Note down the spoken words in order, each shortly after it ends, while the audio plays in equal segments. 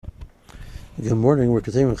Good morning. We're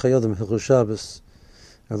continuing Hilchos Shabbos.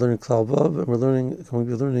 We're learning Klal, and we're going to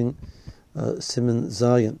be learning Siman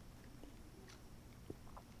Zayin.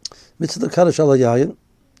 Mitzvah Kaddish ala Yayin.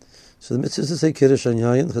 So the mitzvah is to say Kiddush on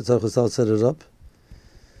Yayin. Chazal set it up.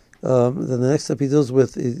 Then the next step he deals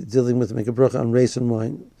with make a bracha on raisin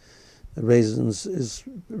wine. Raisins is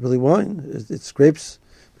really wine. It's grapes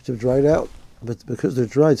which have dried out, but because they're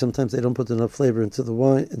dried, sometimes they don't put enough flavor into the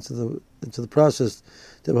wine, into the process.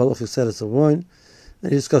 The halachic status of wine,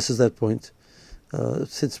 and he discusses that point.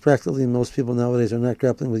 Since practically most people nowadays are not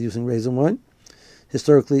grappling with using raisin wine,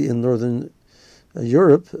 historically in northern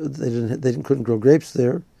Europe they couldn't grow grapes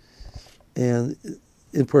there, and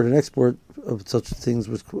import and export of such things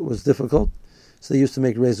was difficult. So they used to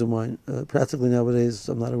make raisin wine. Practically nowadays,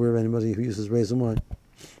 I'm not aware of anybody who uses raisin wine.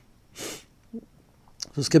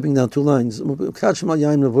 So skipping down two lines, the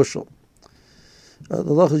lach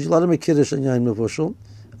is allowed to make kiddush and yain mevushal.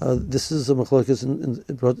 This is a machlokes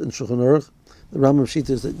brought in Shulchan Aruch. The Rambam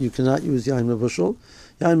Shita is that you cannot use yain mevushal.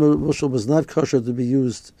 Yain mevushal was not kosher to be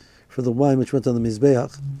used for the wine which went on the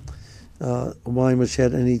mizbeach. Wine which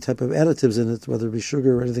had any type of additives in it, whether it be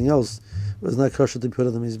sugar or anything else, was not kosher to be put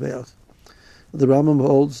on the mizbeach. The Rambam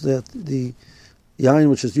holds that the yain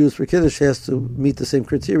which is used for kiddush has to meet the same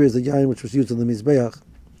criteria as the yain which was used on the mizbeach.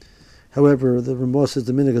 However, the Ramah says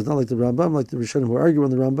the minhag is not like the Rambam, like the Rishonim who argue on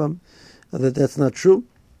the Rambam, that's not true.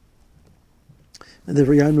 And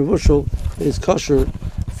therefore, yain mevushal is kosher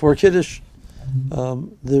for kiddush.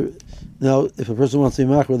 Now, if a person wants to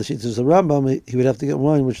be machar, the sheet is a Rambam, he would have to get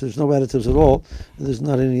wine which there's no additives at all, and there's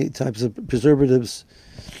not any types of preservatives.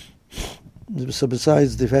 So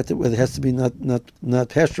besides the fact that it has to be not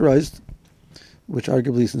pasteurized, which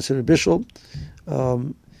arguably is considered Bishul,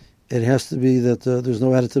 it has to be that there's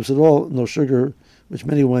no additives at all, no sugar, which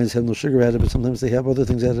many wines have no sugar added, but sometimes they have other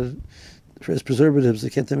things added as preservatives. They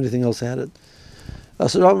can't have anything else added.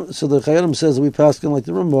 So the Chayyim says that we pass like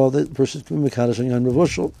the Ramah that the person can be mekadosh on yain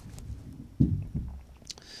mevushal, and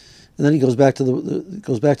then he goes back to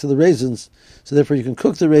the raisins. So therefore, you can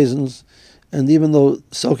cook the raisins, and even though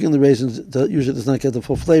soaking the raisins usually does not get the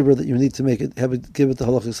full flavor that you need to give it the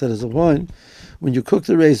halachic status of wine, when you cook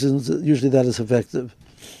the raisins, usually that is effective.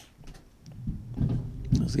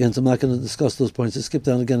 Again, so I'm not going to discuss those points. Let's skip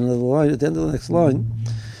down again another line. At the end of the next line,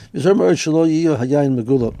 so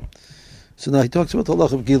now he talks about the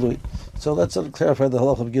halach of Gilui. So let's clarify the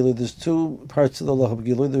halach of Gilui. There's two parts to the halach of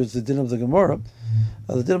Gilui. There's the din of the Gemara.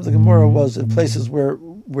 The din of the Gemara was in places where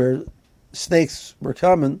snakes were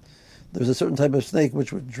common. There was a certain type of snake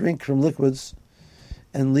which would drink from liquids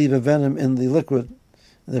and leave a venom in the liquid.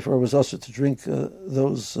 And therefore, it was also to drink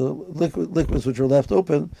those liquids which were left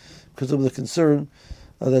open because of the concern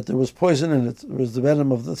that there was poison in it. There was the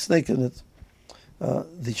venom of the snake in it. The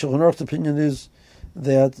Shulchan Aruch's opinion is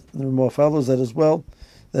that the Ramah follows that as well,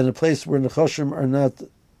 that in a place where nechoshim are not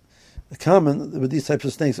common, with these types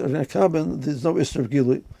of snakes are not common, there's no issur of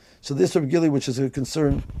Gilui. So the issur of Gilui, which is a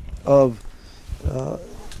concern of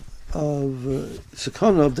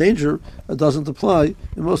sakana, of danger, doesn't apply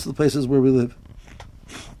in most of the places where we live.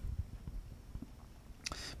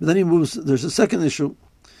 But then he moves, there's a second issue,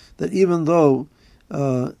 that even though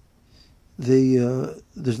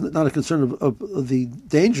there's not a concern of the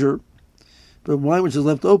danger, but wine which is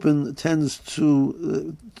left open tends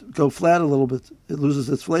to go flat a little bit. It loses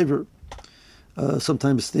its flavor.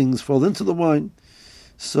 Sometimes things fall into the wine.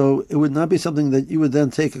 So it would not be something that you would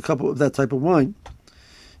then take a cup of that type of wine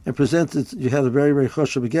and present it. You had a very, very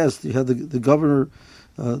chashuv guest. You had the governor.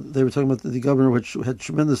 They were talking about the governor, which had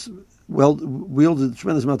wielded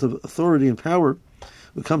tremendous amount of authority and power,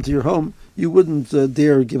 would come to your home. You wouldn't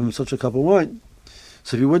dare give him such a cup of wine.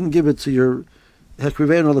 So if you wouldn't give it to your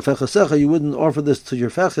you wouldn't offer this to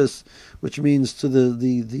your feches, which means to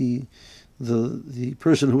the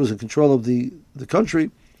person who was in control of the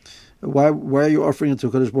country. Why are you offering it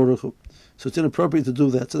to Kadosh Baruch Hu? So it's inappropriate to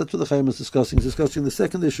do that. So that's what the Chayyim is discussing. He's discussing the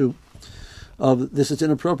second issue of this is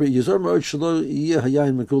inappropriate.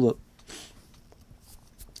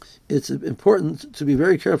 It's important to be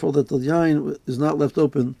very careful that the yain is not left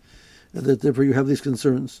open, and that therefore you have these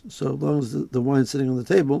concerns. So as long as the wine's sitting on the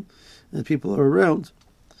table and people are around,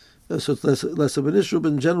 so it's less of an issue.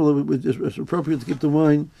 But in general, it's appropriate to keep the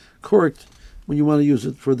wine corked when you want to use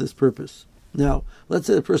it for this purpose. Now, let's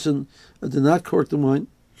say a person did not cork the wine,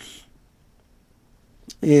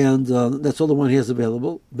 and that's all the wine he has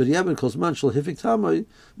available. But if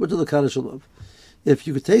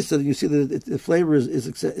you could taste it and you see that the flavor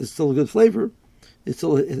is still a good flavor, it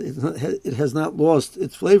has not lost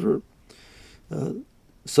its flavor.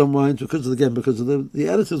 Some wines, because of the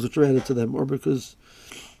additives which are added to them, or because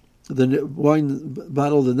the wine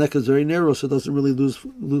bottle, the neck is very narrow, so it doesn't really lose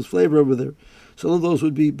flavor over there. So all of those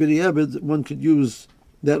would be bidi ebed. One could use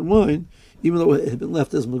that wine, even though it had been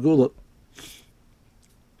left as megula.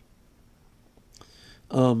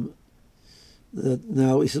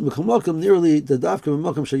 Now he says, "Mechamakam nearly the dafka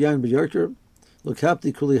mechamakam shayan b'yarker,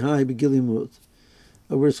 lokapti kuli hai b'gili mut."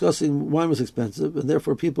 We're discussing wine was expensive, and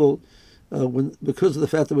therefore people, because of the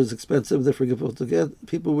fact that it was expensive, therefore difficult to get,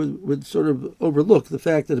 people would sort of overlook the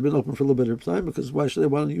fact that it had been open for a little bit of time, because why should they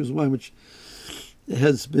want to use wine which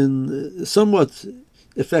has been somewhat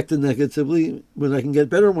affected negatively when I can get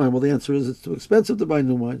better wine? Well, the answer is it's too expensive to buy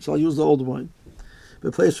new wine, so I'll use the old wine. But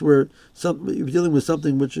a place where you're dealing with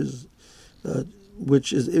something which is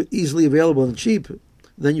easily available and cheap,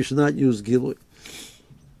 then you should not use Gilui.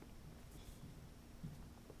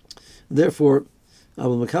 Therefore,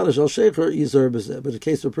 but in the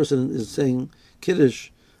case of a person is saying Kiddush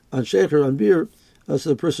on Sheikher, on beer, so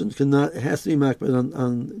the person has to be makbid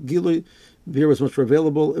on Gilui. Beer was much more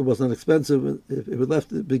available, it was not expensive. If it left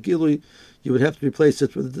the Gilui, you would have to replace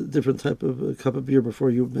it with a different type of cup of beer before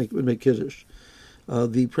you would make Kiddush.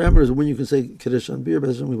 The parameters of when you can say Kiddush on beer,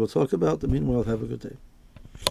 we will talk about. Meanwhile, have a good day.